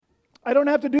I don't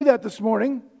have to do that this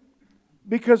morning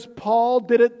because Paul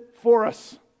did it for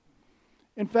us.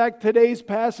 In fact, today's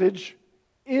passage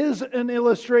is an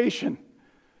illustration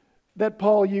that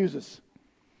Paul uses.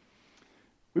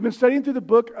 We've been studying through the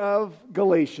book of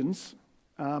Galatians,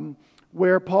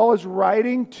 where Paul is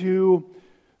writing to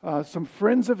some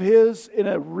friends of his in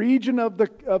a region of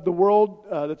the world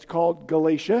that's called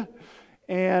Galatia.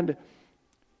 And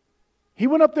he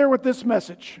went up there with this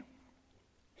message: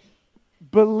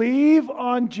 believe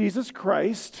on Jesus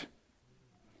Christ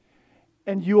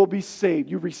and you will be saved.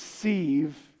 You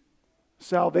receive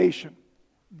salvation.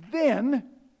 Then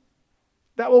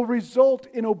that will result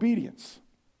in obedience.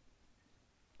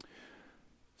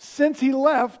 Since he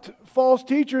left, false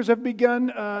teachers have begun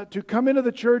to come into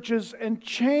the churches and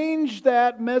change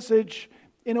that message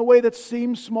in a way that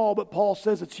seems small, but Paul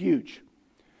says it's huge.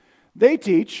 They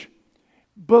teach,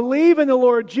 believe in the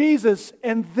Lord Jesus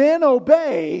and then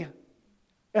obey,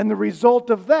 and the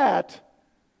result of that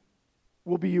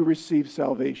will be you receive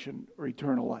salvation or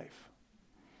eternal life.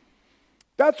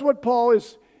 That's what Paul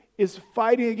is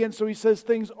fighting against. So he says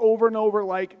things over and over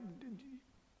like,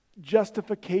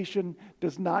 justification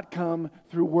does not come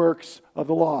through works of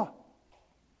the law.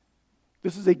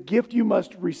 This is a gift you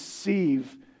must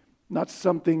receive, not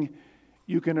something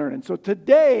you can earn. And so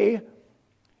today,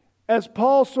 as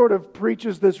Paul sort of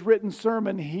preaches this written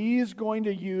sermon, he's going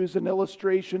to use an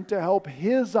illustration to help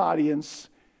his audience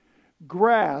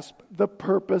grasp the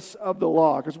purpose of the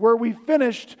law. Because where we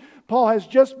finished, Paul has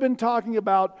just been talking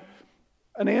about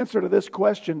an answer to this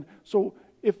question. So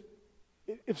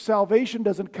if salvation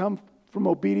doesn't come from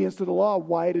obedience to the law,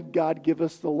 why did God give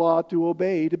us the law to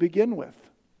obey to begin with?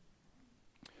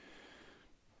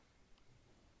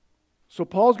 So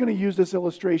Paul's going to use this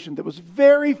illustration that was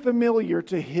very familiar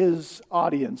to his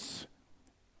audience,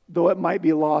 though it might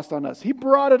be lost on us. He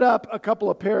brought it up a couple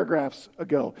of paragraphs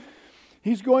ago.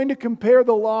 He's going to compare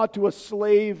the law to a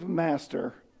slave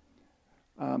master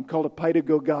called a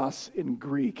paidagogos in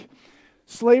Greek.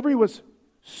 Slavery was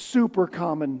super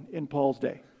common in Paul's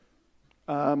day.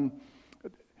 I'm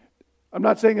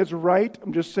not saying it's right.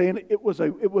 I'm just saying it was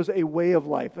a way of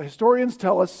life. Historians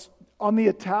tell us on the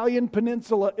Italian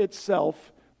peninsula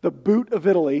itself, the boot of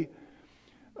Italy,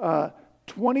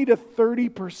 20 to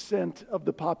 30% of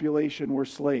the population were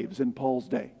slaves in Paul's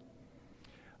day.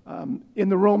 In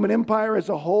the Roman Empire as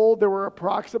a whole, there were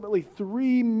approximately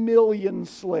 3 million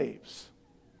slaves.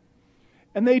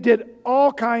 And they did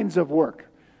all kinds of work.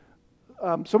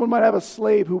 Someone might have a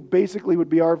slave who basically would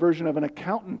be our version of an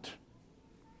accountant.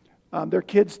 Their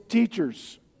kids'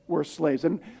 teachers were slaves.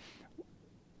 And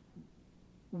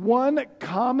one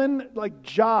common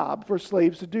job for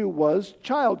slaves to do was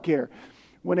childcare.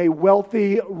 When a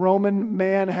wealthy Roman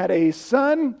man had a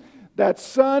son, that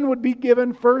son would be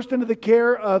given first into the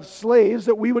care of slaves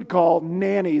that we would call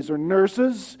nannies or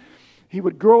nurses. He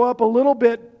would grow up a little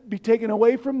bit, be taken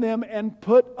away from them, and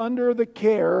put under the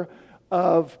care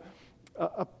of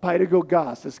a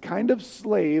paidagogos, this kind of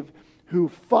slave who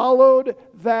followed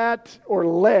that or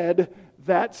led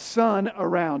that son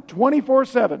around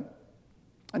 24/7.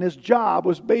 And his job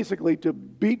was basically to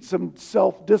beat some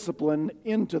self-discipline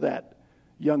into that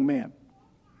young man,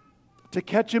 to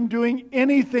catch him doing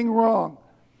anything wrong,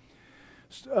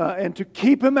 and to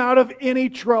keep him out of any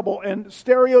trouble. And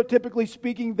stereotypically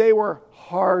speaking, they were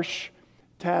harsh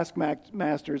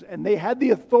taskmasters, and they had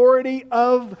the authority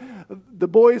of the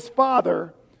boy's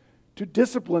father to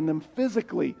discipline them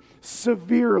physically,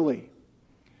 severely.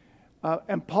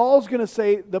 And Paul's going to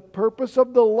say the purpose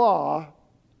of the law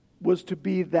was to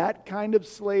be that kind of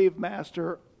slave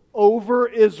master over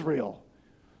Israel.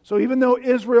 So even though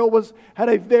Israel had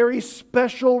a very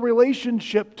special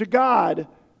relationship to God,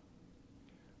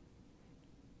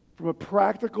 from a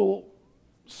practical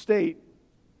state,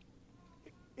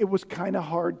 it was kind of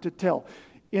hard to tell.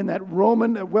 In that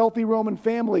wealthy Roman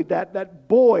family, that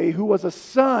boy who was a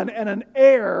son and an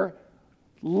heir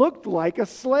looked like a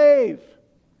slave.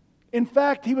 In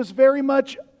fact, he was very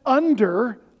much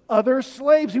under other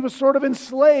slaves. He was sort of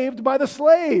enslaved by the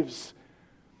slaves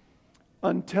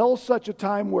until such a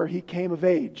time where he came of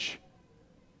age.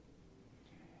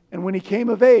 And when he came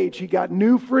of age, he got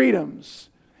new freedoms,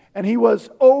 and he was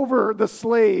over the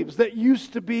slaves that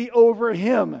used to be over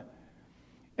him.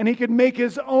 And he could make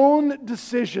his own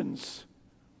decisions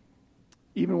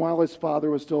even while his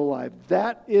father was still alive.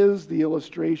 That is the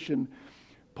illustration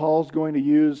Paul's going to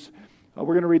use. We're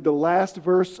going to read the last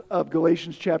verse of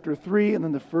Galatians chapter 3 and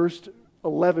then the first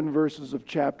 11 verses of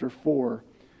chapter 4.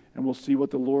 And we'll see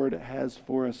what the Lord has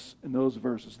for us in those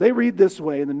verses. They read this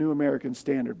way in the New American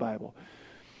Standard Bible.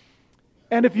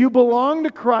 And if you belong to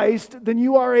Christ, then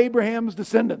you are Abraham's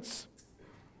descendants.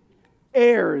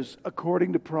 heirs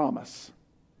according to promise.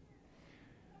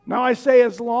 Now I say,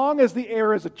 as long as the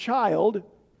heir is a child,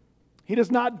 he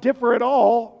does not differ at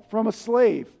all from a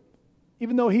slave,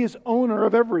 even though he is owner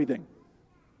of everything.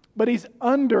 But he's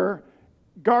under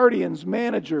guardians,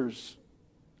 managers,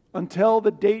 until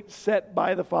the date set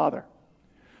by the father.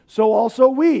 So also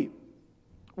we,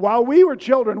 while we were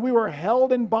children, we were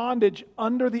held in bondage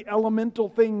under the elemental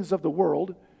things of the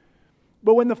world.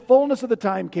 But when the fullness of the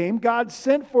time came, God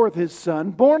sent forth His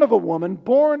Son, born of a woman,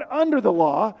 born under the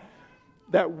law,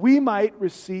 that we might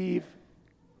receive,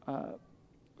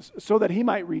 so that He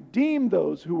might redeem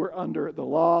those who were under the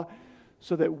law,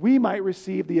 so that we might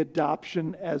receive the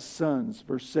adoption as sons.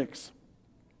 Verse 6.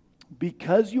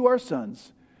 Because you are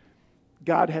sons,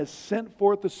 God has sent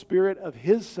forth the Spirit of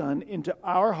His Son into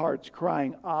our hearts,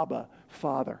 crying, Abba,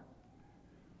 Father.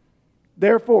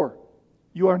 Therefore,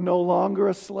 you are no longer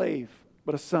a slave,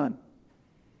 but a son.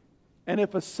 And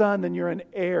if a son, then you're an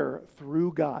heir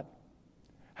through God.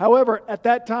 However, at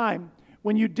that time,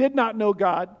 when you did not know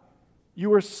God,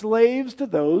 you were slaves to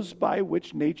those by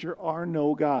which nature are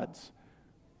no gods.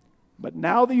 But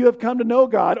now that you have come to know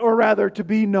God, or rather to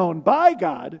be known by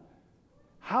God,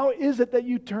 how is it that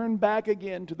you turn back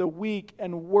again to the weak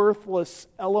and worthless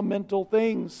elemental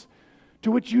things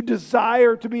to which you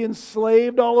desire to be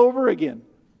enslaved all over again?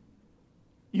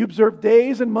 You observe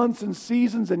days and months and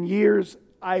seasons and years.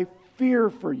 I fear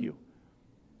for you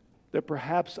that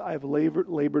perhaps I've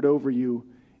labored over you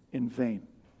in vain.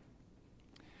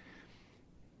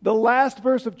 The last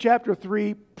verse of chapter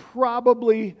 3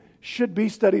 probably should be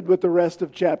studied with the rest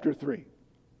of chapter 3.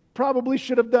 Probably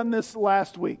should have done this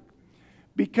last week,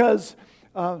 because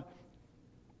Paul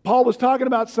was talking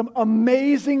about some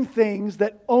amazing things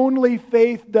that only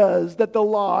faith does that the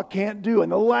law can't do.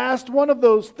 And the last one of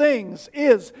those things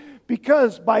is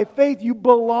because by faith you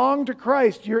belong to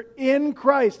Christ. You're in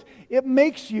Christ. It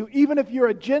makes you, even if you're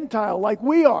a Gentile like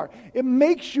we are, it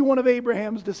makes you one of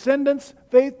Abraham's descendants.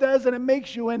 Faith does, and it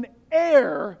makes you an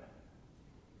heir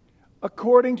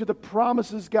according to the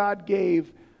promises God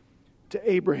gave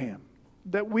to Abraham.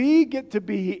 That we get to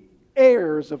be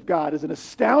heirs of God is an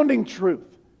astounding truth.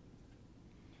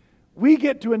 We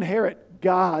get to inherit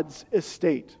God's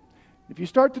estate. If you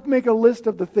start to make a list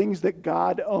of the things that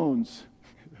God owns,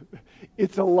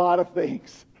 it's a lot of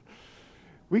things.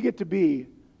 We get to be,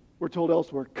 we're told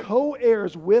elsewhere,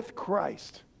 co-heirs with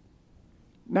Christ.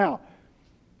 Now,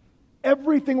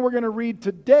 everything we're going to read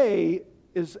today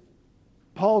is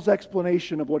Paul's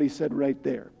explanation of what he said right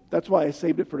there. That's why I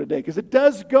saved it for today, because it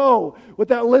does go with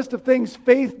that list of things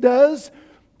faith does,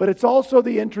 but it's also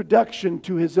the introduction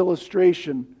to his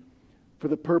illustration for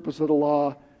the purpose of the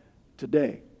law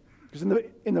today. Because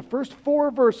in the first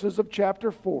 4 verses of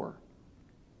chapter 4,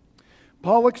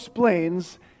 Paul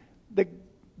explains that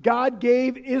God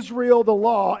gave Israel the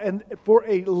law, and for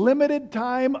a limited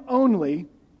time only,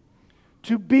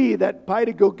 to be that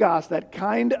paidagogos, that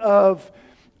kind of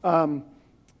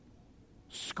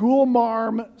school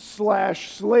marm /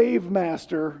 slave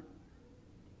master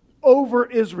over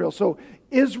Israel. So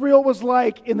Israel was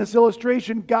like, in this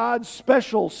illustration, God's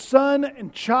special son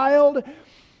and child,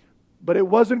 but it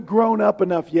wasn't grown up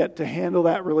enough yet to handle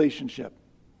that relationship.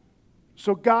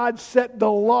 So God set the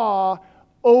law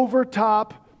over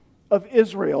top of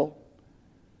Israel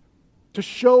to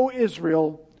show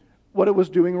Israel what it was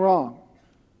doing wrong.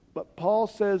 But Paul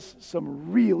says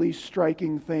some really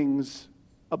striking things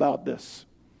about this.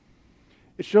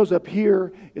 It shows up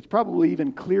here. It's probably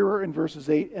even clearer in verses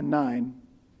 8 and 9.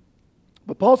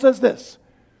 But Paul says this,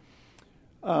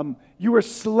 you were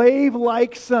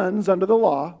slave-like sons under the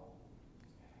law,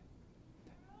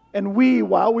 and we,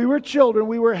 while we were children,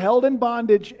 we were held in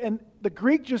bondage, and the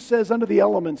Greek just says under the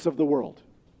elements of the world.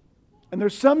 And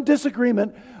there's some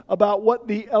disagreement about what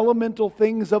the elemental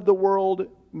things of the world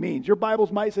means. Your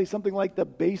Bibles might say something like the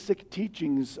basic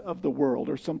teachings of the world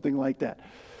or something like that.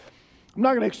 I'm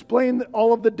not going to explain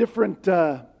all of the different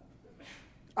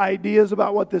ideas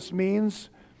about what this means.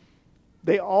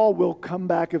 They all will come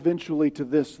back eventually to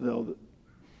this, though.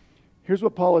 Here's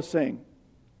what Paul is saying.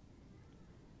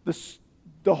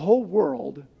 The whole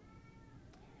world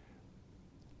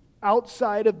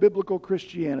outside of biblical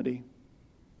Christianity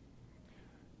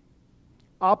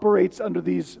operates under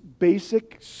these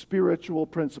basic spiritual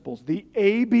principles, the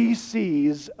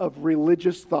ABCs of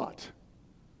religious thought.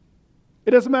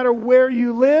 It doesn't matter where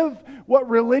you live, what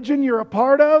religion you're a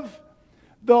part of,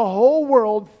 the whole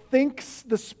world thinks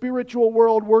the spiritual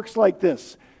world works like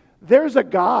this. There's a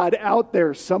God out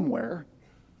there somewhere,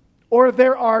 or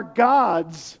there are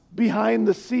gods behind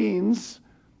the scenes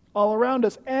all around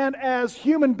us. And as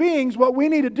human beings, what we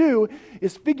need to do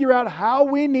is figure out how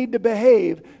we need to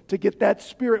behave to get that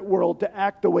spirit world to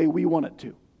act the way we want it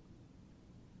to.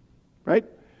 Right?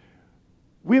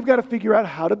 We've got to figure out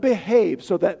how to behave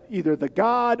so that either the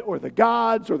God or the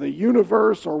gods or the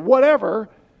universe or whatever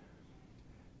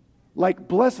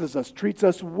blesses us, treats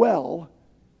us well,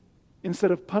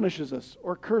 instead of punishes us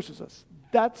or curses us.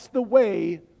 That's the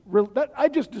way I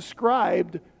just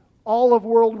described all of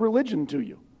world religion to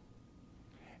you.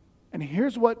 And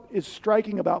here's what is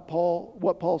striking about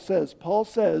what Paul says. Paul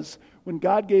says when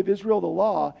God gave Israel the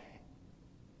law,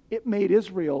 it made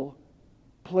Israel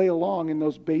play along in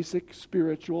those basic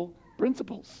spiritual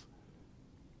principles.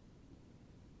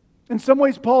 In some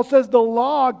ways, Paul says the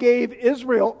law gave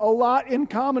Israel a lot in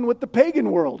common with the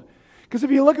pagan world. Because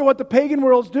if you look at what the pagan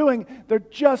world's doing, they're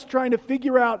just trying to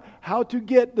figure out how to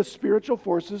get the spiritual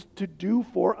forces to do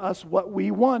for us what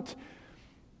we want.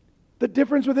 The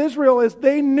difference with Israel is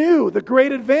the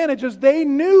great advantage is they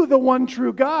knew the one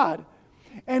true God.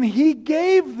 And He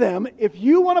gave them, if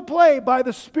you want to play by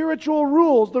the spiritual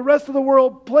rules the rest of the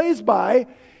world plays by,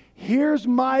 here's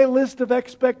my list of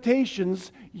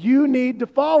expectations you need to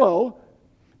follow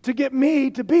to get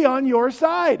me to be on your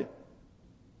side.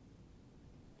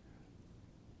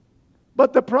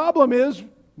 But the problem is,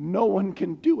 no one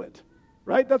can do it,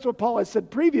 right? That's what Paul has said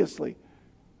previously.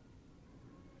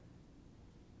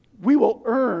 We will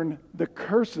earn the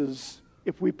curses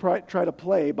if we try to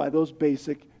play by those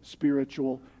basic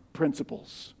spiritual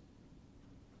principles.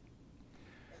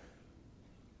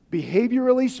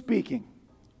 Behaviorally speaking,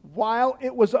 while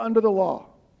it was under the law,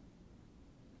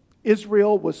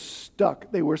 Israel was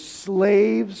stuck. They were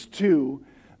slaves to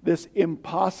this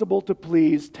impossible to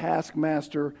please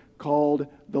taskmaster called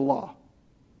the law.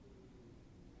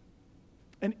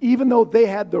 And even though they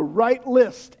had the right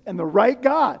list and the right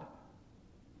God,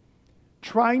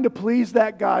 trying to please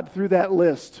that God through that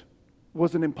list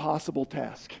was an impossible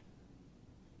task.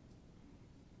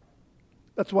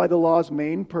 That's why the law's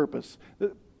main purpose,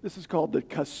 this is called the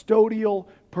custodial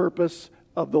purpose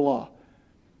of the law.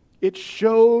 It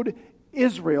showed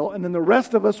Israel, and then the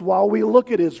rest of us, while we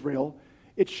look at Israel,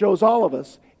 it shows all of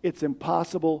us it's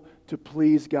impossible to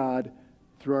please God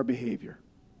through our behavior.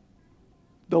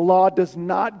 The law does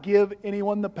not give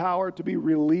anyone the power to be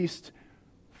released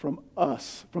from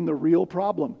us, from the real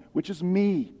problem, which is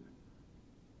me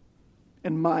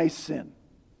and my sin.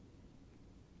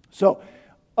 So,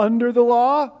 under the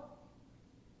law,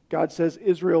 God says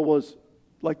Israel was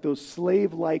like those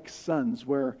slave-like sons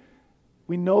where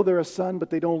we know they're a son, but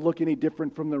they don't look any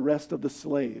different from the rest of the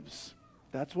slaves.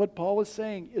 That's what Paul is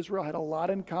saying. Israel had a lot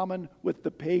in common with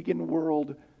the pagan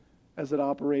world as it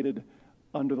operated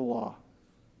under the law.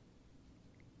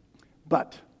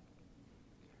 But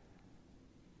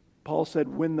Paul said,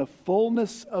 when the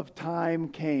fullness of time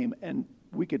came, and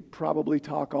we could probably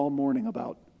talk all morning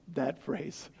about that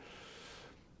phrase,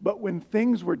 but when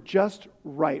things were just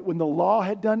right, when the law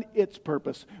had done its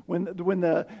purpose, when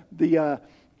the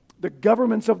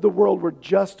governments of the world were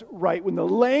just right, when the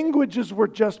languages were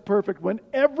just perfect, when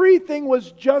everything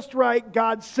was just right,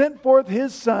 God sent forth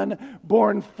His Son,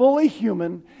 born fully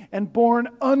human and born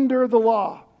under the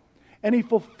law. And He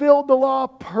fulfilled the law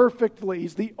perfectly.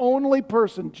 He's the only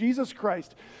person, Jesus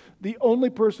Christ, the only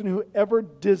person who ever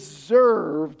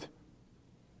deserved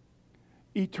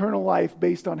eternal life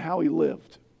based on how He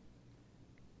lived.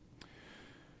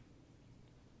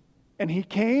 And He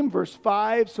came, verse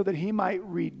 5, so that He might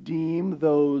redeem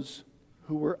those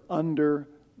who were under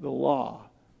the law.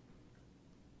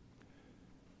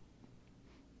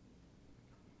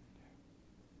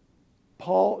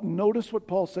 Notice what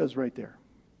Paul says right there.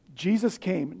 Jesus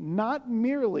came not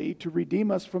merely to redeem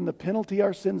us from the penalty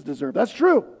our sins deserve. That's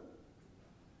true.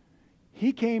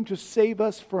 He came to save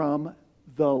us from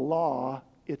the law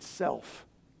itself.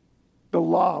 The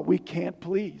law we can't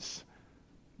please.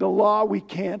 The law we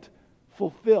can't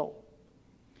fulfill.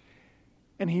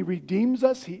 And He redeems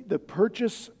us. The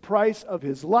purchase price of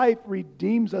His life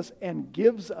redeems us and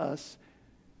gives us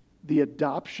the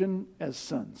adoption as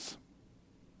sons.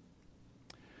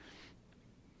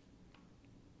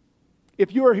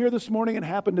 If you are here this morning and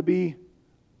happen to be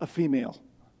a female,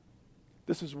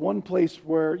 this is one place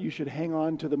where you should hang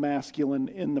on to the masculine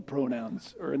in the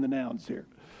pronouns or in the nouns here.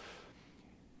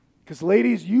 Because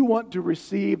ladies, you want to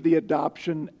receive the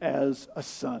adoption as a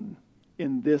son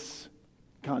in this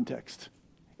context.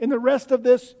 In the rest of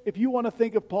this, if you want to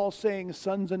think of Paul saying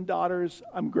sons and daughters,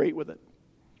 I'm great with it.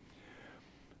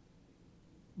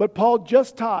 But Paul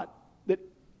just taught that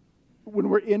when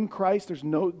we're in Christ, there's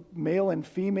no male and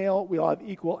female. We all have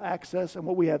equal access, and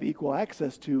what we have equal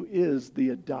access to is the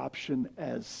adoption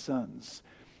as sons.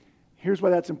 Here's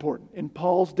why that's important. In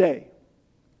Paul's day,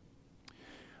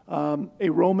 a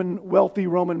wealthy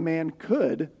Roman man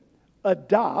could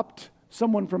adopt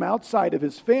someone from outside of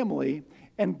his family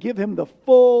and give him the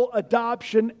full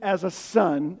adoption as a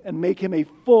son and make him a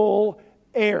full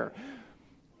heir.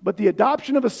 But the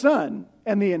adoption of a son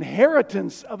and the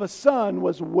inheritance of a son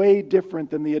was way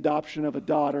different than the adoption of a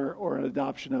daughter or an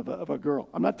adoption of a girl.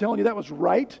 I'm not telling you that was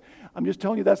right. I'm just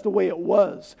telling you that's the way it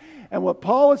was. And what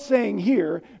Paul is saying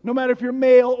here, no matter if you're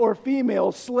male or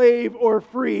female, slave or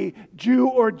free, Jew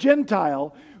or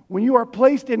Gentile, when you are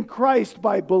placed in Christ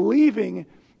by believing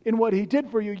in what he did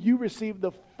for you, you receive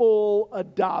the full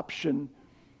adoption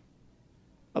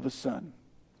of a son.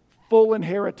 Full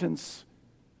inheritance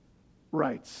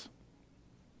rights.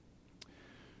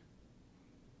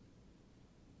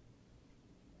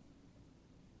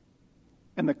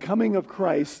 And the coming of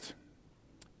Christ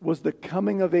was the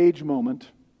coming of age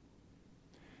moment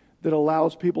that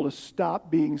allows people to stop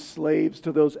being slaves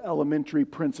to those elementary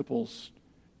principles,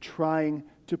 trying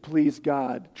to please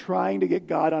God, trying to get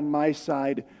God on my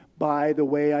side by the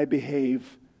way I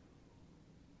behave,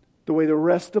 the way the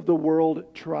rest of the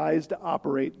world tries to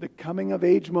operate. The coming of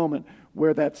age moment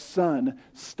where that son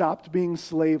stopped being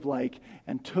slave-like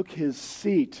and took his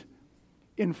seat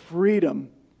in freedom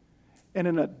and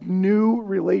in a new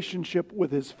relationship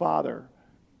with his Father.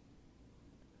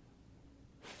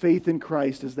 Faith in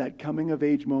Christ is that coming of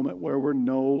age moment where we're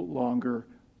no longer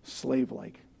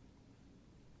slave-like.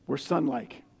 We're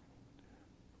son-like.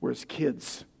 We're his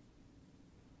kids.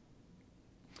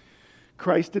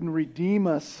 Christ didn't redeem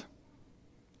us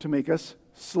to make us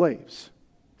slaves,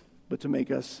 but to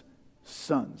make us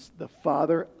sons. The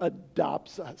Father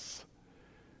adopts us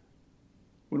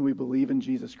when we believe in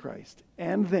Jesus Christ.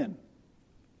 And then,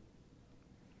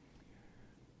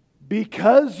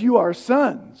 because you are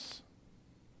sons,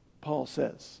 Paul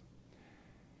says,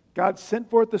 God sent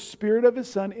forth the Spirit of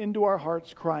his Son into our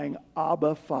hearts, crying,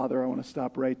 Abba, Father. I want to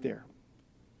stop right there.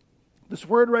 This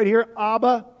word right here,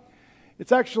 Abba,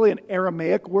 it's actually an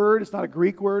Aramaic word. It's not a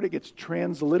Greek word. It gets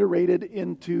transliterated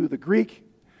into the Greek.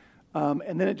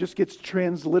 And then it just gets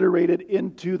transliterated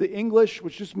into the English,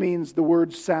 which just means the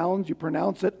word sounds. You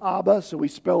pronounce it Abba, so we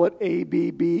spell it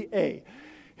A-B-B-A.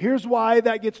 Here's why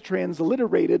that gets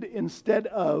transliterated instead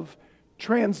of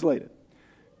translated.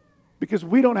 Because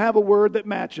we don't have a word that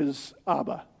matches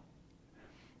Abba.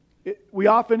 We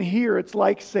often hear it's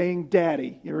like saying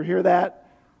daddy. You ever hear that?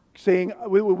 Saying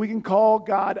we can call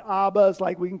God Abba is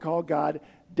like we can call God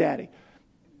daddy.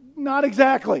 Not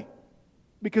exactly.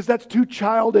 Because that's too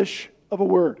childish of a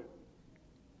word.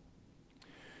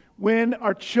 When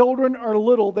our children are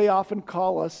little, they often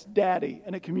call us daddy,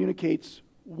 and it communicates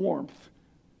warmth,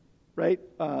 right?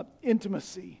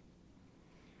 Intimacy,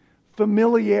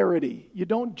 familiarity. You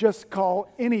don't just call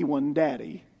anyone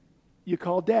daddy. You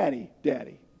call daddy,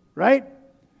 daddy, right?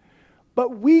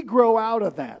 But we grow out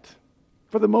of that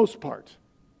for the most part.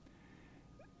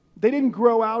 They didn't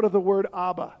grow out of the word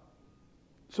Abba.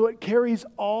 So it carries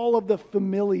all of the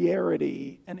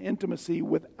familiarity and intimacy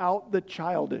without the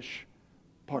childish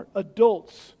part.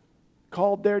 Adults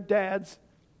called their dads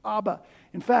Abba.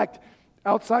 In fact,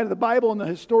 outside of the Bible and the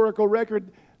historical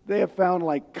record, they have found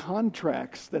like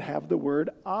contracts that have the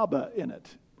word Abba in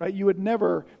it. Right? You would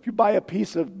never, if you buy a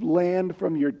piece of land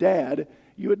from your dad,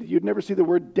 you'd never see the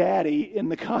word daddy in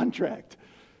the contract.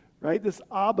 Right? This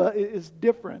Abba is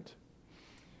different.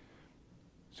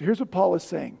 So here's what Paul is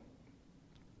saying.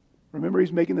 Remember,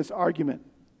 he's making this argument.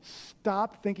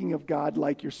 Stop thinking of God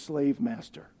like your slave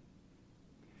master.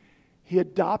 He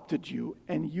adopted you,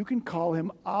 and you can call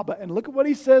him Abba. And look at what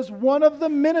he says one of the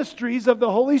ministries of the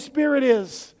Holy Spirit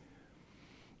is.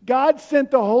 God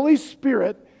sent the Holy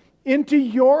Spirit into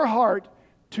your heart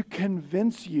to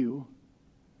convince you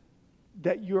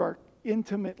that you are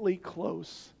intimately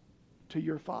close to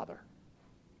your Father.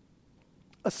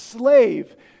 A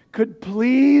slave could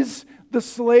please the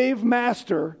slave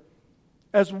master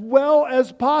as well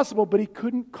as possible, but he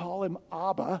couldn't call him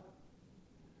Abba.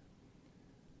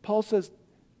 Paul says,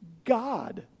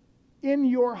 God in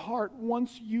your heart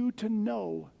wants you to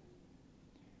know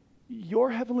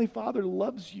your Heavenly Father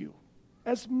loves you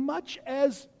as much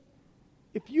as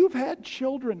if you've had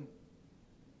children.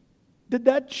 Did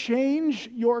that change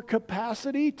your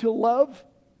capacity to love?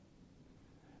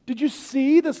 Did you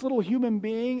see this little human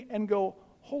being and go,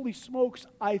 holy smokes,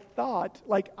 I thought,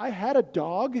 like I had a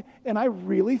dog and I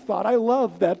really thought I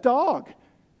loved that dog.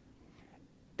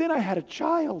 Then I had a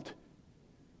child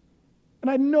and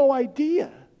I had no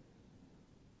idea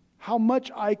how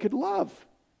much I could love.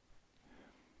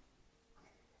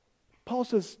 Paul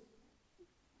says,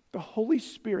 the Holy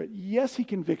Spirit, yes, he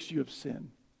convicts you of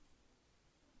sin.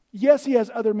 Yes, he has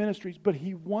other ministries, but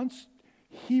he wants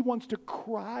to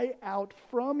cry out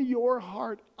from your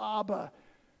heart, Abba,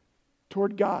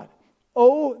 toward God.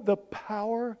 Oh, the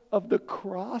power of the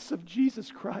cross of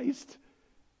Jesus Christ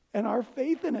and our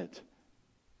faith in it.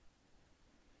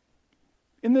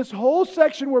 In this whole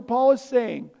section where Paul is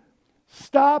saying,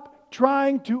 stop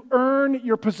trying to earn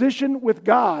your position with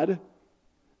God,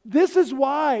 this is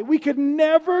why we could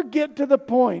never get to the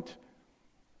point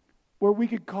where we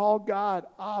could call God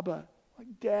Abba,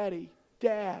 like Daddy,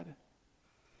 Dad.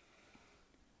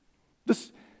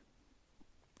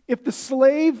 If the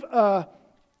slave, the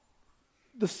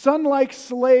son-like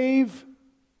slave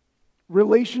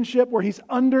relationship where he's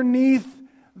underneath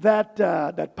that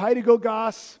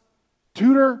pedagogos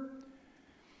tutor,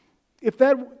 if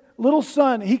that little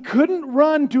son, he couldn't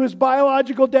run to his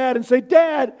biological dad and say,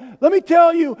 Dad, let me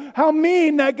tell you how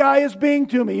mean that guy is being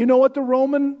to me. You know what the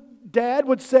Roman dad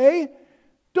would say?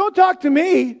 Don't talk to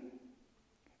me.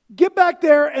 Get back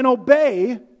there and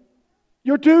obey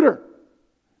your tutor.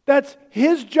 That's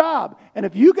his job. And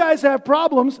if you guys have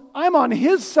problems, I'm on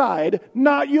his side,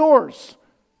 not yours.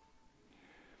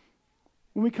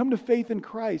 When we come to faith in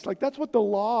Christ, like that's what the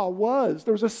law was.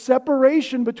 There was a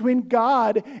separation between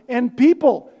God and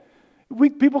people. We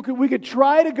could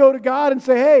try to go to God and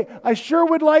say, hey, I sure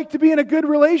would like to be in a good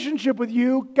relationship with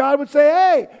you. God would say,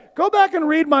 hey, go back and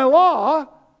read my law.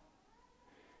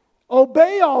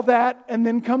 Obey all that and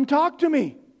then come talk to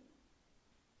me.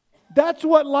 That's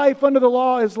what life under the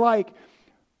law is like.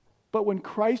 But when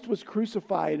Christ was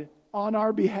crucified on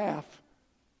our behalf,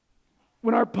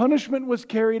 when our punishment was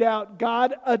carried out,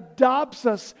 God adopts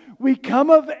us. We come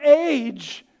of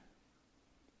age.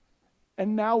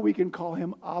 And now we can call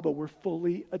him Abba. We're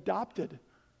fully adopted.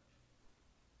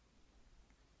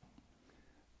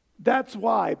 That's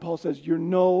why Paul says you're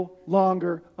no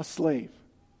longer a slave.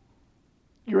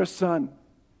 You're a son.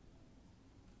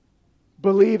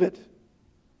 Believe it.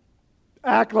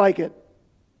 Act like it.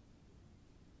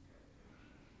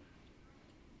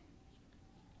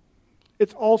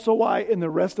 It's also why in the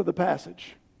rest of the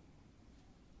passage,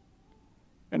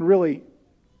 and really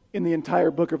in the entire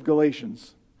book of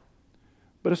Galatians,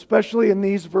 but especially in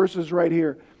these verses right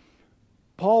here,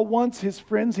 Paul wants his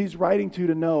friends he's writing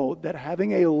to know that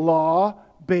having a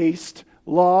law-based,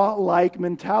 law-like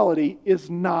mentality is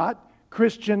not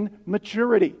Christian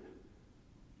maturity.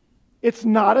 It's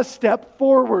not a step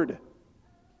forward.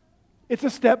 It's a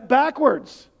step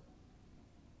backwards.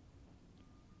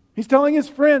 He's telling his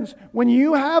friends, when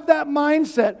you have that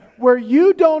mindset where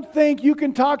you don't think you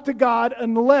can talk to God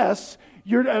unless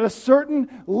you're at a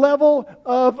certain level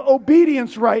of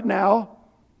obedience right now,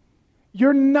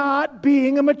 you're not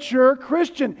being a mature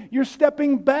Christian. You're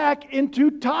stepping back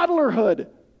into toddlerhood.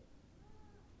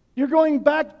 You're going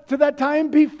back to that time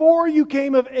before you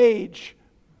came of age.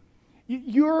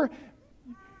 Your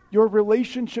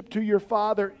relationship to your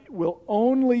Father will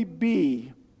only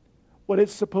be what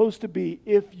it's supposed to be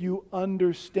if you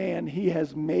understand He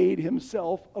has made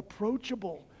Himself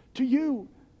approachable to you.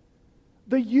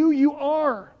 The you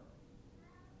are.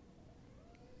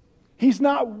 He's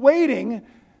not waiting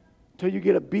till you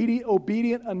get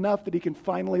obedient enough that He can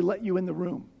finally let you in the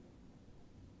room.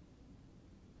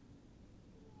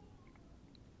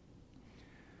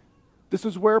 This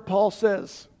is where Paul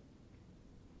says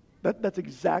that's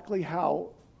exactly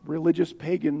how religious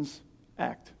pagans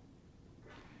act.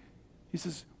 He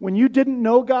says, when you didn't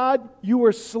know God, you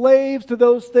were slaves to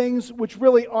those things which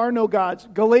really are no gods.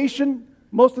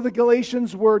 Most of the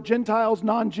Galatians were Gentiles,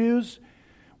 non-Jews.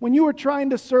 When you were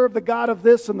trying to serve the God of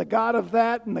this and the God of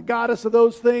that and the goddess of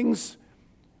those things,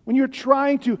 when you're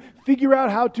trying to figure out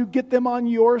how to get them on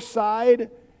your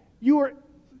side, you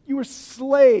were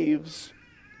slaves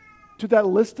to that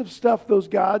list of stuff those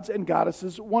gods and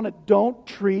goddesses wanted. Don't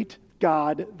treat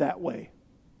God that way.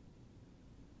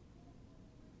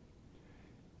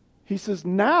 He says,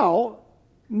 now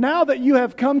that you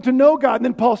have come to know God, and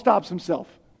then Paul stops himself.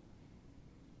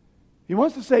 He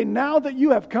wants to say, now that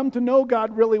you have come to know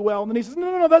God really well, and then he says,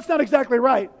 no, that's not exactly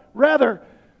right. Rather,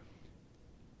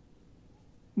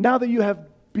 now that you have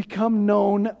become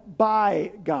known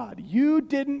by God. You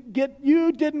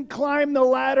didn't climb the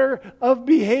ladder of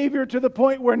behavior to the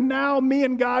point where now me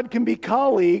and God can be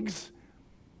colleagues.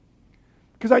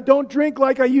 Because I don't drink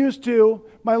like I used to.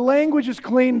 My language is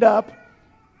cleaned up.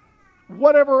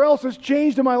 Whatever else has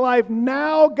changed in my life,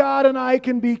 now God and I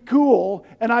can be cool,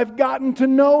 and I've gotten to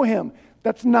know Him.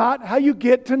 That's not how you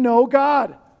get to know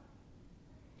God.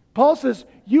 Paul says,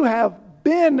 you have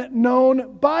been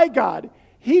known by God.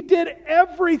 He did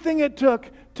everything it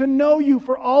took to know you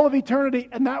for all of eternity,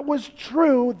 and that was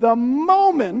true the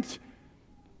moment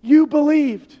you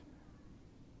believed.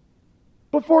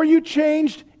 before you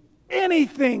changed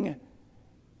anything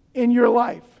in your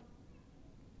life.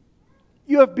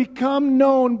 You have become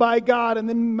known by God. And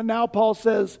then now Paul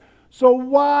says, so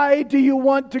why do you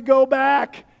want to go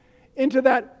back into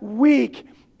that weak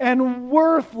and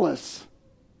worthless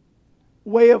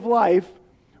way of life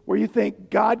where you think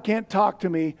God can't talk to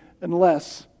me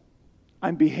unless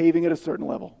I'm behaving at a certain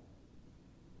level?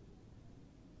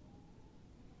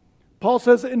 Paul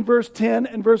says in verse 10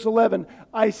 and verse 11,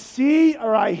 I see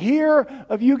or I hear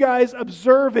of you guys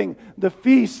observing the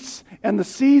feasts and the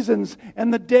seasons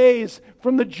and the days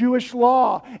from the Jewish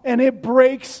law, and it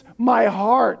breaks my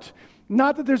heart.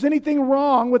 Not that there's anything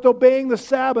wrong with obeying the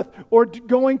Sabbath or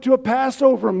going to a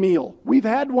Passover meal. We've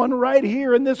had one right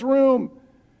here in this room.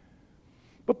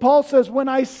 But Paul says, when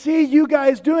I see you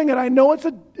guys doing it, I know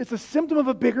it's a symptom of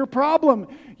a bigger problem.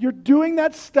 You're doing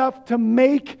that stuff to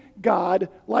make God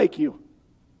like you.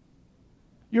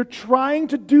 You're trying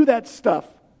to do that stuff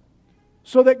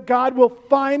so that God will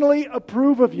finally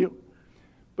approve of you.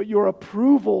 But your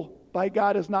approval by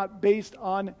God is not based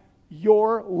on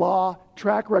your law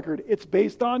track record. It's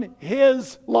based on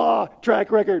His law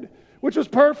track record, which was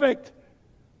perfect.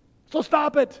 So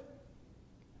stop it.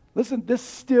 Listen, this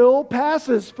still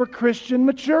passes for Christian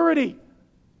maturity.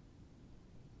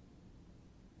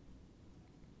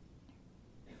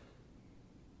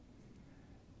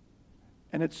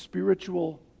 And it's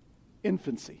spiritual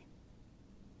infancy.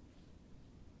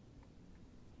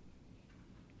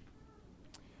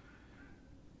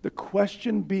 The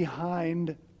question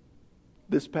behind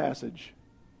this passage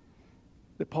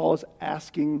that Paul is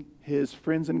asking his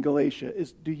friends in Galatia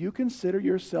is, do you consider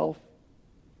yourself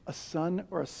a son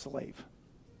or a slave?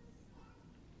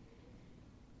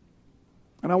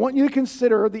 And I want you to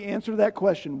consider the answer to that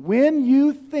question. When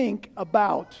you think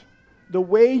about the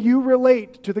way you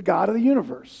relate to the God of the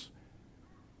universe,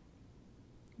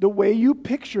 the way you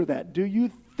picture that, do you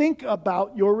think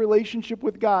about your relationship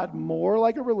with God more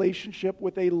like a relationship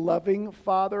with a loving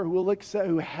Father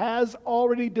who has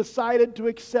already decided to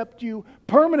accept you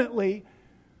permanently?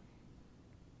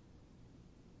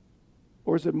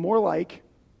 Or is it more like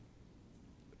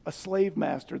a slave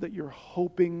master that you're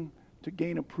hoping to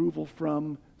gain approval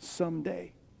from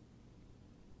someday?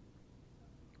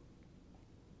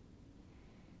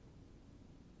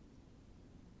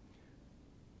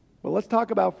 Well, let's talk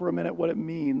about for a minute what it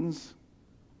means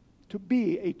to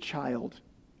be a child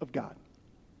of God.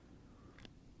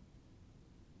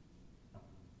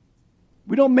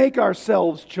 We don't make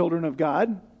ourselves children of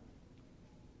God.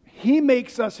 He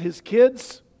makes us His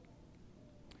kids.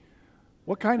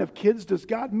 What kind of kids does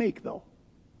God make, though?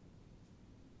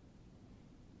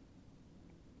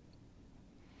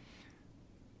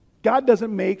 God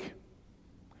doesn't make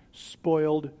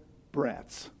spoiled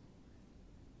brats.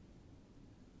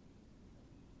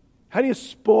 How do you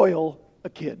spoil a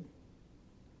kid?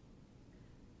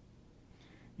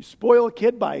 You spoil a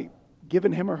kid by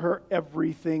giving him or her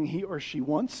everything he or she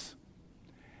wants,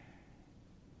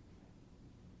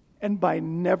 and by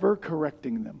never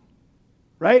correcting them,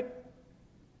 right?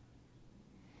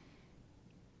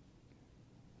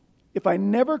 If I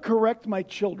never correct my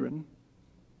children,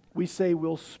 we say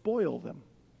we'll spoil them.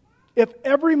 If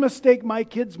every mistake my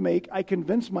kids make, I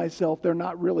convince myself they're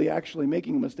not really actually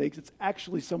making mistakes, it's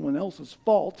actually someone else's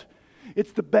fault.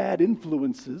 It's the bad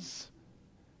influences,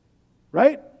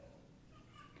 right?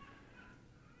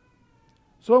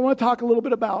 So I want to talk a little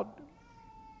bit about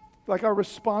like our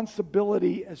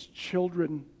responsibility as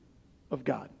children of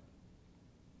God.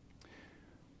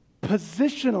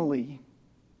 Positionally,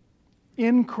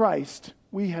 in Christ,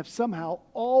 we have somehow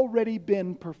already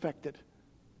been perfected.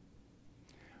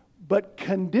 But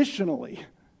conditionally,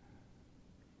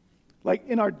 like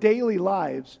in our daily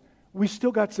lives, we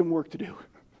still got some work to do.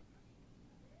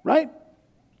 Right?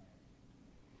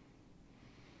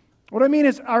 What I mean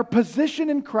is our position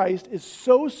in Christ is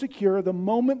so secure the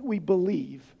moment we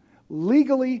believe,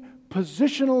 legally,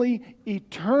 positionally,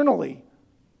 eternally,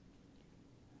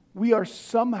 we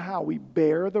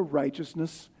bear the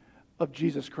righteousness of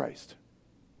Jesus Christ.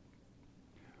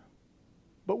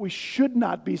 But we should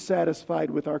not be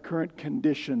satisfied with our current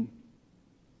condition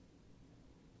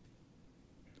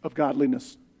of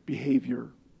godliness, behavior. Do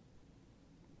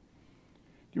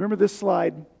you remember this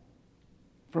slide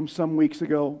from some weeks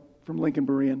ago from Lincoln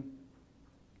Berean?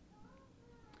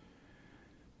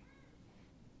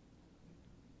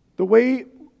 The way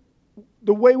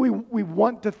we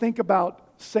want to think about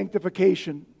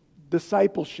sanctification,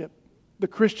 discipleship, the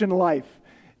Christian life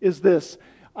is this.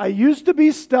 I used to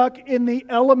be stuck in the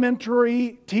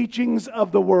elementary teachings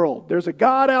of the world. There's a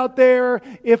God out there.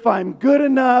 If I'm good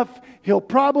enough, He'll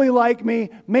probably like me.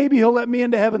 Maybe He'll let me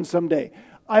into heaven someday.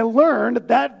 I learned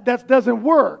that doesn't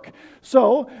work.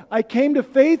 So I came to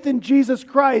faith in Jesus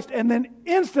Christ, and then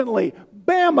instantly,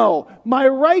 bammo, my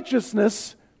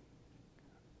righteousness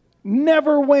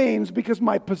never wanes because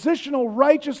my positional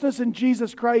righteousness in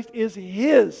Jesus Christ is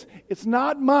His. It's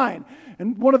not mine.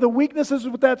 And one of the weaknesses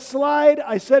with that slide,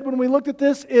 I said when we looked at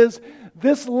this, is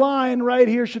this line right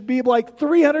here should be like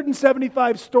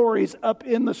 375 stories up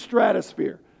in the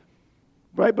stratosphere.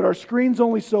 Right? But our screen's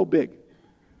only so big.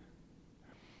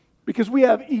 Because we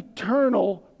have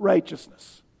eternal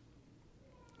righteousness.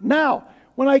 Now,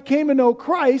 when I came to know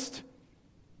Christ,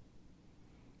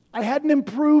 I hadn't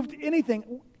improved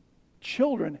anything.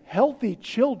 Children, healthy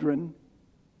children,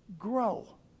 grow.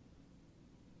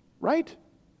 Right?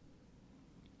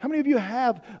 How many of you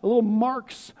have little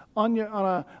marks on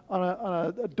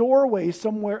a doorway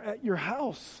somewhere at your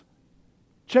house,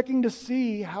 checking to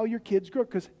see how your kids grow?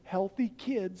 Because healthy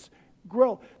kids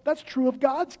grow. That's true of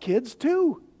God's kids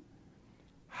too.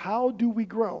 How do we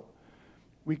grow?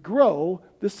 We grow,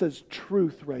 this says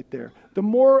truth right there. The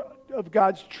more of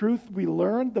God's truth we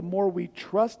learn, the more we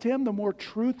trust Him, the more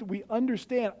truth we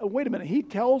understand. Oh, wait a minute, He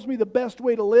tells me the best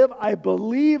way to live. I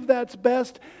believe that's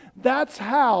best. That's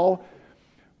how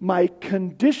my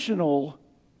conditional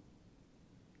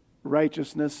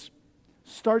righteousness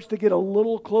starts to get a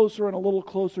little closer and a little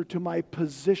closer to my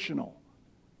positional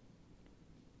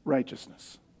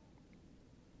righteousness.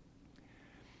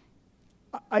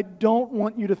 I don't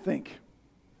want you to think.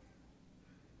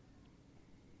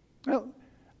 Well,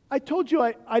 I told you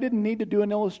I didn't need to do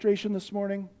an illustration this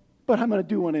morning, but I'm going to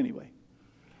do one anyway.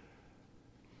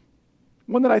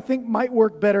 One that I think might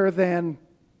work better than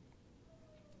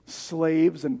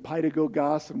slaves and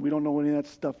Pythagoras, and we don't know what any of that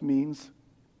stuff means.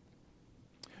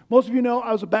 Most of you know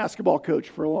I was a basketball coach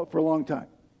for a long time.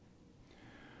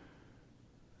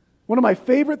 One of my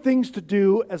favorite things to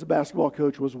do as a basketball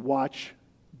coach was watch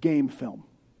game film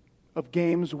of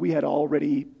games we had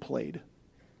already played,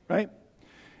 right?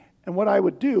 And what I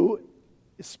would do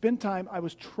is spend time, I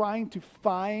was trying to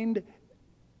find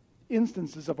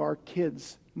instances of our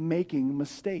kids making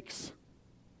mistakes.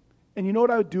 And you know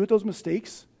what I would do with those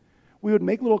mistakes? We would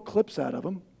make little clips out of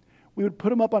them. We would put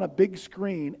them up on a big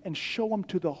screen and show them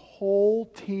to the whole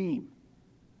team,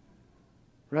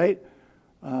 right?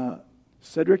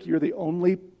 Cedric, you're the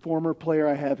only former player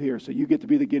I have here, so you get to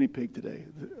be the guinea pig today,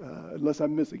 unless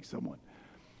I'm missing someone.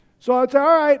 So I'd say,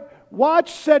 all right,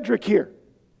 watch Cedric here.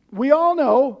 We all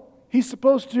know he's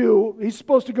supposed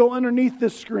to go underneath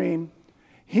this screen.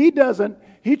 He doesn't.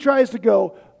 He tries to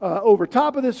go over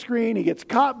top of this screen. He gets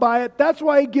caught by it. That's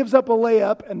why he gives up a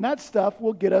layup, and that stuff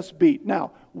will get us beat.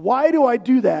 Now, why do I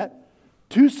do that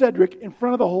to Cedric in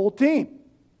front of the whole team?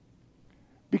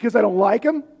 Because I don't like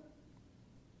him?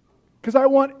 Because I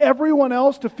want everyone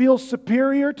else to feel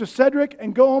superior to Cedric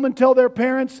and go home and tell their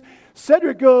parents,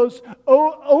 Cedric goes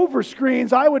over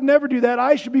screens. I would never do that.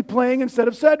 I should be playing instead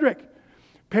of Cedric.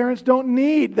 Parents don't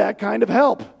need that kind of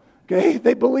help. Okay?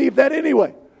 They believe that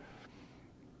anyway.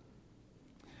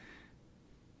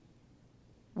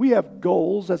 We have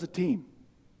goals as a team.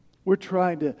 We're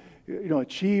trying to,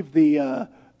 achieve the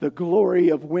glory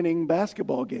of winning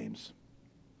basketball games.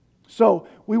 So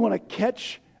we want to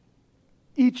catch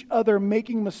each other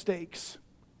making mistakes.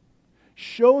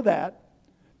 Show that.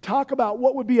 Talk about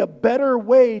what would be a better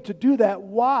way to do that.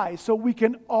 Why? So we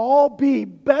can all be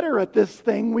better at this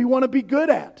thing we want to be good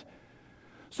at.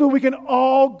 So we can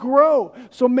all grow.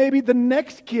 So maybe the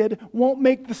next kid won't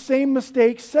make the same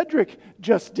mistakes Cedric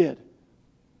just did.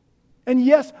 And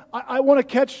yes, I want to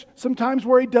catch some times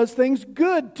where he does things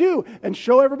good too and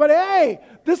show everybody, hey,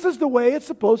 this is the way it's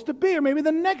supposed to be. Or maybe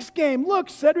the next game, look,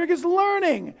 Cedric is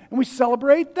learning. And we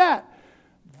celebrate that.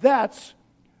 That's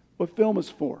what film is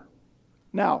for.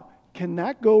 Now, can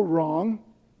that go wrong?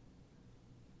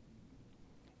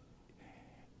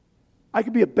 I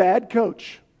could be a bad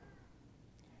coach.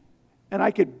 And I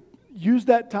could use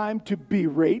that time to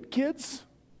berate kids.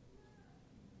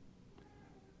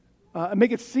 And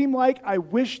make it seem like I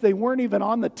wish they weren't even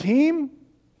on the team.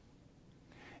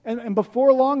 And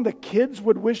before long, the kids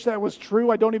would wish that was true.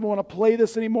 I don't even want to play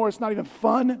this anymore. It's not even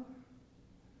fun.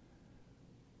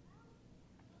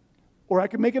 Or I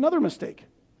could make another mistake.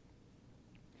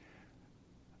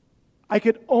 I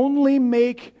could only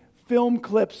make film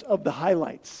clips of the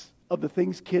highlights of the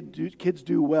things kids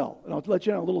do well. And I'll let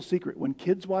you know a little secret. When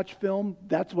kids watch film,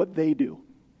 that's what they do.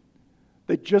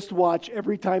 They just watch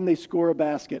every time they score a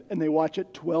basket, and they watch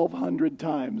it 1,200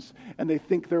 times, and they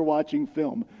think they're watching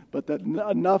film. But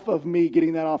enough of me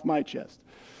getting that off my chest.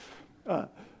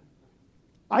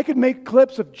 I could make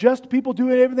clips of just people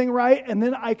doing everything right, and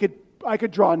then I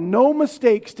could draw no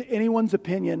mistakes to anyone's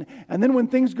opinion, and then when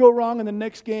things go wrong in the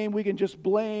next game, we can just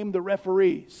blame the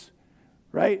referees,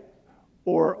 right?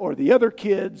 Or the other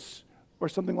kids, or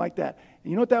something like that.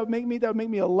 And you know what that would make me? That would make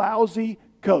me a lousy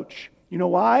coach. You know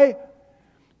why?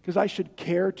 Because I should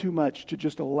care too much to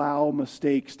just allow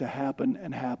mistakes to happen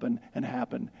and happen and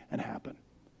happen and happen.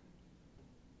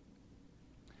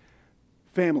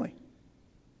 Family.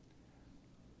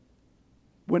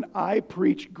 When I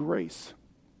preach grace,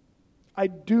 I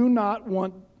do not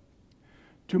want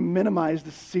to minimize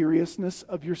the seriousness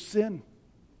of your sin.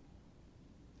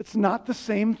 It's not the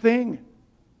same thing.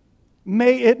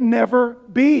 May it never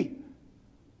be.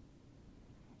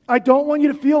 I don't want you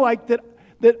to feel like that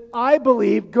I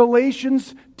believe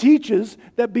Galatians teaches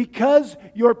that because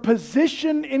your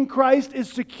position in Christ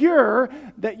is secure,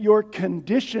 that your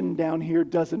condition down here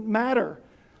doesn't matter.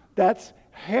 That's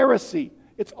heresy.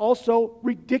 It's also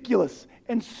ridiculous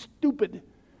and stupid.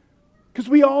 Because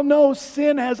we all know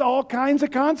sin has all kinds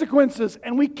of consequences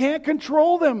and we can't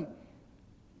control them.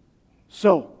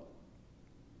 So,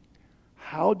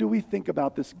 how do we think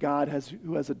about this God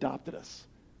who has adopted us?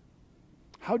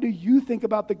 How do you think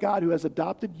about the God who has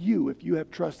adopted you if you have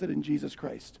trusted in Jesus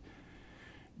Christ?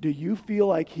 Do you feel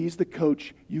like He's the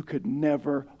coach you could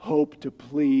never hope to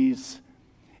please?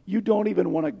 You don't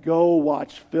even want to go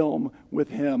watch film with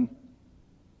Him.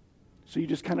 So you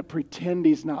just kind of pretend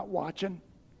He's not watching?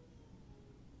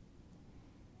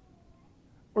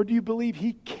 Or do you believe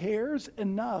He cares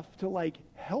enough to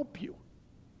help you?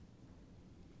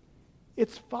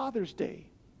 It's Father's Day.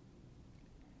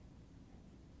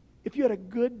 If you had a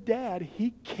good dad,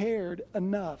 he cared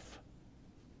enough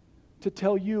to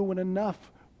tell you when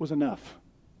enough was enough.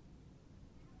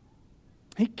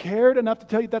 He cared enough to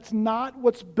tell you that's not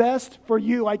what's best for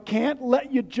you. I can't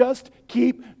let you just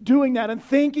keep doing that and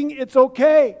thinking it's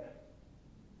okay.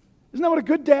 Isn't that what a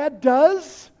good dad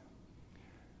does?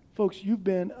 Folks, you've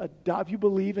been adopted. If you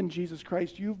believe in Jesus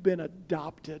Christ, you've been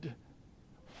adopted.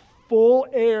 Full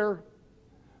heir.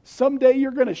 Someday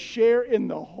you're going to share in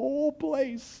the whole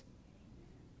place.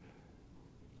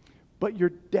 But your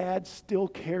dad still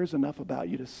cares enough about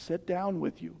you to sit down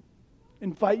with you,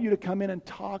 invite you to come in and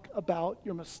talk about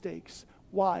your mistakes.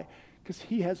 Why? Because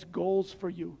he has goals for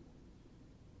you.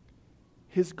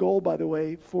 His goal, by the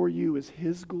way, for you is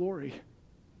his glory.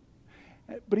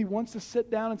 But he wants to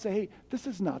sit down and say, hey, this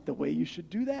is not the way you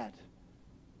should do that.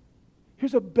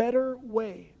 Here's a better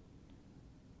way.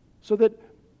 So that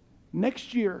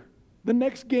next year, the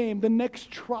next game, the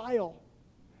next trial,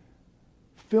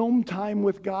 film time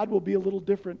with God will be a little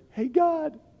different. Hey,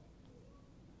 God,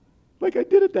 like I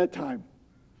did at that time.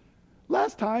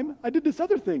 Last time, I did this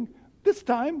other thing. This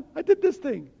time, I did this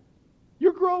thing.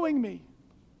 You're growing me.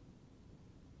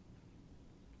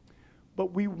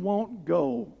 But we won't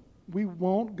go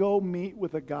meet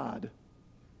with a God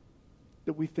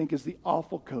that we think is the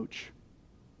awful coach,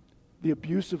 the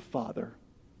abusive father,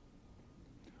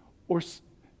 or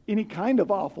any kind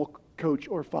of awful coach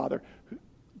or father,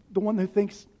 the one who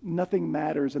thinks nothing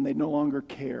matters and they no longer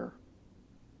care.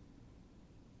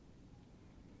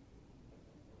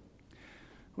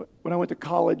 When I went to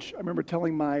college, I remember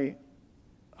telling my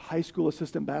high school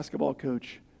assistant basketball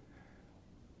coach,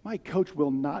 my coach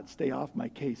will not stay off my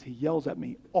case. He yells at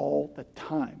me all the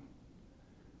time.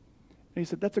 And he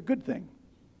said, that's a good thing.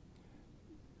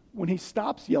 When he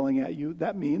stops yelling at you,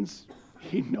 that means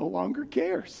he no longer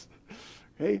cares.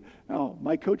 Okay? Now,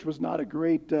 my coach was not a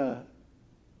great,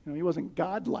 he wasn't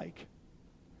God-like.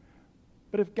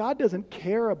 But if God doesn't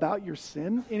care about your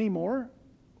sin anymore,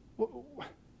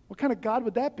 what kind of God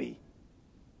would that be?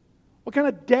 What kind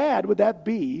of dad would that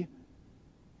be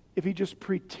if he just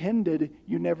pretended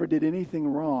you never did anything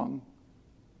wrong,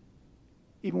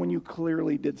 even when you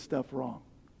clearly did stuff wrong?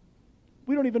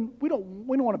 We don't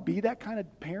want to be that kind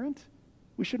of parent.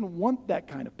 We shouldn't want that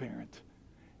kind of parent.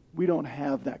 We don't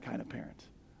have that kind of parent.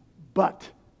 But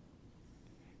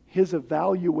his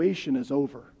evaluation is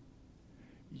over.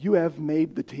 You have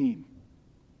made the team.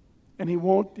 And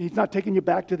he's not taking you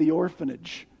back to the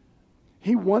orphanage.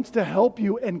 He wants to help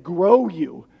you and grow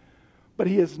you. But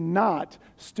he is not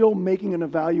still making an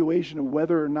evaluation of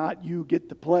whether or not you get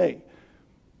to play.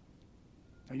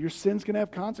 Now, your sins can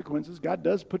have consequences. God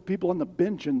does put people on the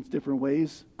bench in different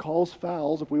ways, calls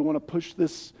fouls, if we want to push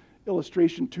this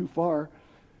illustration too far.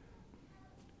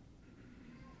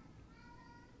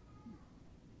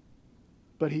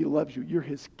 But he loves you. You're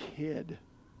his kid.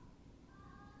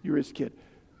 You're his kid.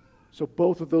 So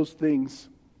both of those things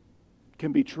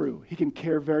can be true. He can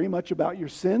care very much about your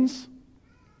sins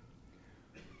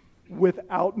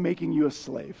without making you a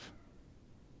slave.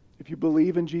 If you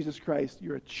believe in Jesus Christ,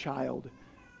 you're a child,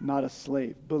 not a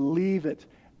slave. Believe it,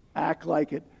 act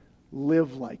like it,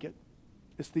 live like it.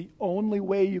 It's the only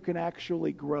way you can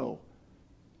actually grow.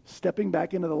 Stepping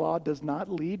back into the law does not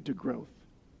lead to growth.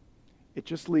 It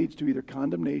just leads to either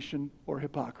condemnation or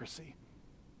hypocrisy.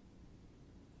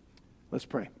 Let's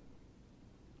pray.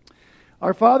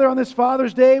 Our Father, on this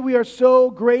Father's Day, we are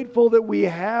so grateful that we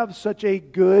have such a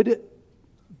good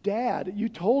Dad. You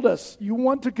told us, you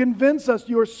want to convince us,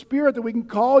 your Spirit, that we can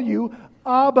call you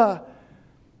Abba.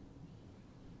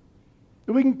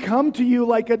 That we can come to you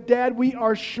like a dad we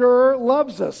are sure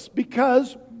loves us,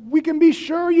 because we can be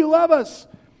sure you love us.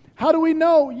 How do we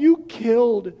know? You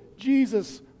killed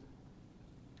Jesus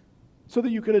so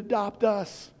that you could adopt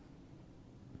us.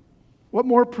 What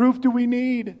more proof do we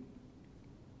need?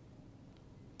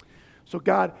 So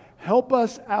God, help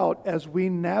us out as we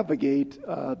navigate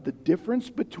the difference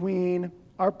between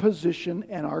our position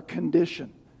and our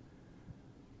condition.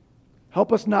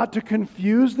 Help us not to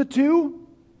confuse the two.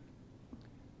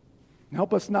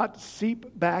 Help us not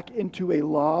seep back into a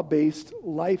law-based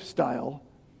lifestyle,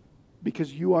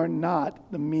 because you are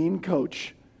not the mean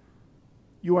coach.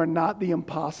 You are not the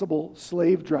impossible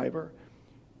slave driver.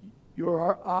 You are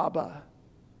our Abba.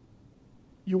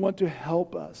 You want to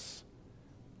help us.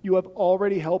 You have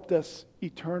already helped us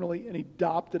eternally and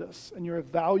adopted us. And your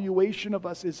evaluation of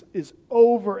us is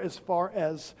over as far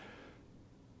as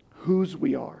whose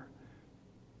we are.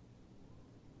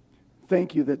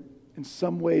 Thank you that in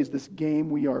some ways this game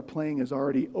we are playing is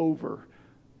already over.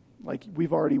 Like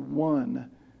we've already won.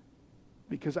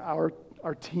 Because our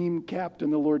team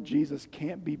captain, the Lord Jesus,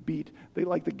 can't be beat.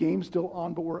 The game's still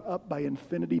on, but we're up by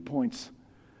infinity points.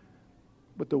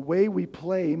 But the way we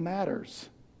play matters.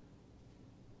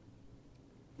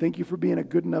 Thank you for being a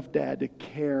good enough dad to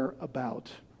care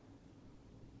about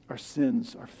our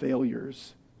sins, our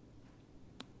failures,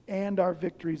 and our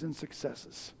victories and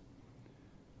successes.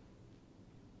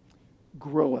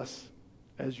 Grow us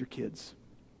as your kids.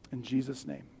 In Jesus'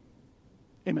 name,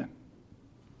 amen.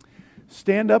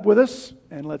 Stand up with us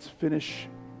and let's finish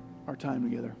our time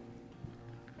together.